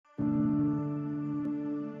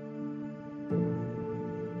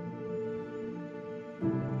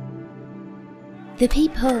The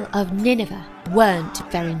people of Nineveh weren't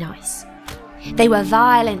very nice. They were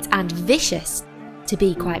violent and vicious, to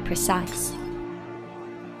be quite precise.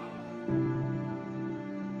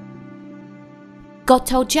 God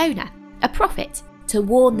told Jonah, a prophet, to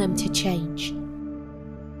warn them to change.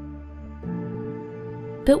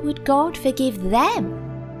 But would God forgive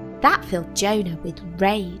them? That filled Jonah with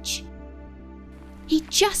rage. He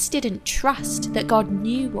just didn't trust that God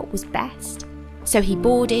knew what was best, so he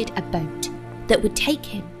boarded a boat that would take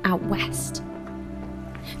him out west.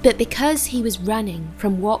 But because he was running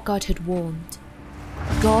from what God had warned,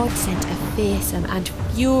 God sent a fearsome and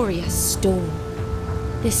furious storm.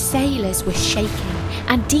 The sailors were shaking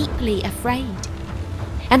and deeply afraid,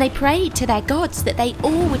 and they prayed to their gods that they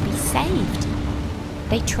all would be saved.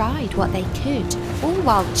 They tried what they could, all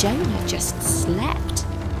while Jonah just slept,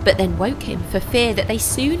 but then woke him for fear that they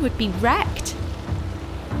soon would be wrecked.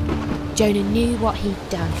 Jonah knew what he'd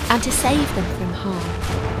done, and to save them from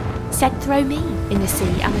harm, said, "Throw me in the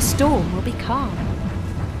sea and the storm will be calm."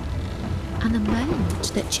 And the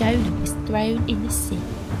moment that Jonah was thrown in the sea,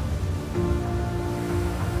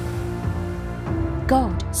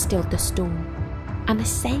 God stilled the storm, and the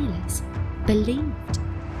sailors believed.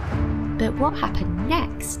 But what happened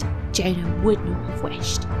next, Jonah would not have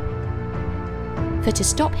wished. For to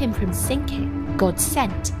stop him from sinking, God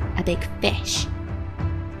sent a big fish.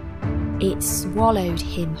 It swallowed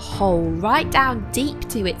him whole, right down deep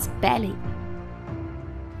to its belly.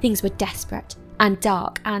 Things were desperate and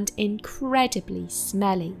dark and incredibly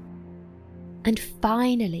smelly. And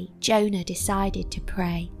finally, Jonah decided to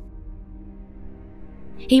pray.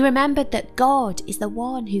 He remembered that God is the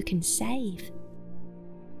one who can save.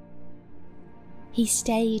 He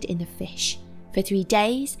stayed in the fish for 3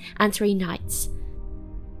 days and 3 nights,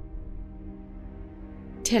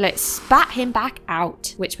 till it spat him back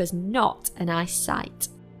out, which was not a nice sight.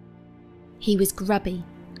 He was grubby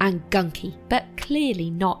and gunky, but clearly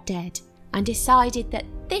not dead, and decided that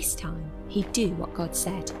this time he'd do what God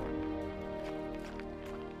said.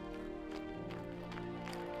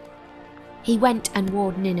 He went and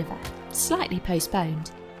warned Nineveh, slightly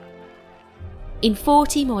postponed. "In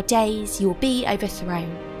 40 more days you'll be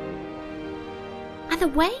overthrown." And the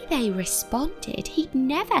way they responded, he'd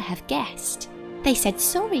never have guessed. They said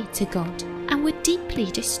sorry to God and were deeply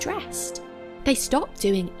distressed. They stopped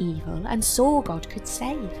doing evil and saw God could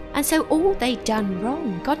save. And so all they'd done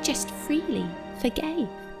wrong, God just freely forgave.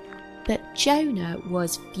 But Jonah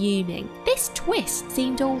was fuming. This twist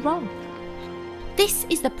seemed all wrong. "This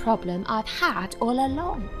is the problem I've had all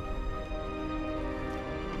along.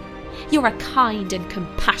 You're a kind and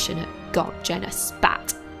compassionate God," Jonah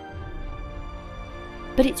spat.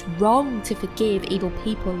 "But it's wrong to forgive evil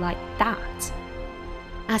people like that."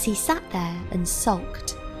 As he sat there and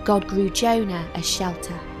sulked, God grew Jonah a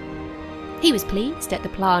shelter. He was pleased at the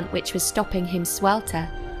plant which was stopping him swelter.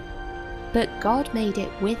 But God made it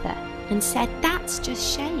wither and said, "That's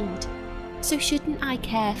just shade. So shouldn't I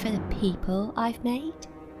care for the people I've made?"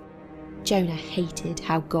 Jonah hated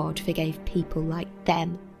how God forgave people like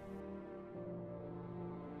them.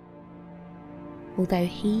 Although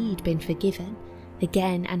he'd been forgiven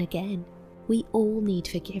again and again, we all need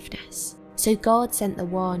forgiveness. So God sent the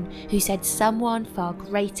one who said someone far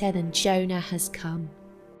greater than Jonah has come.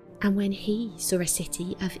 And when he saw a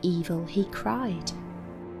city of evil, he cried.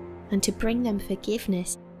 And to bring them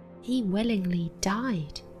forgiveness, he willingly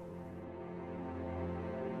died.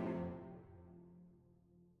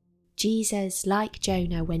 Jesus, like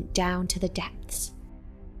Jonah, went down to the depths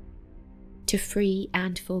to free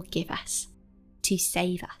and forgive us, to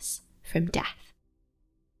save us from death.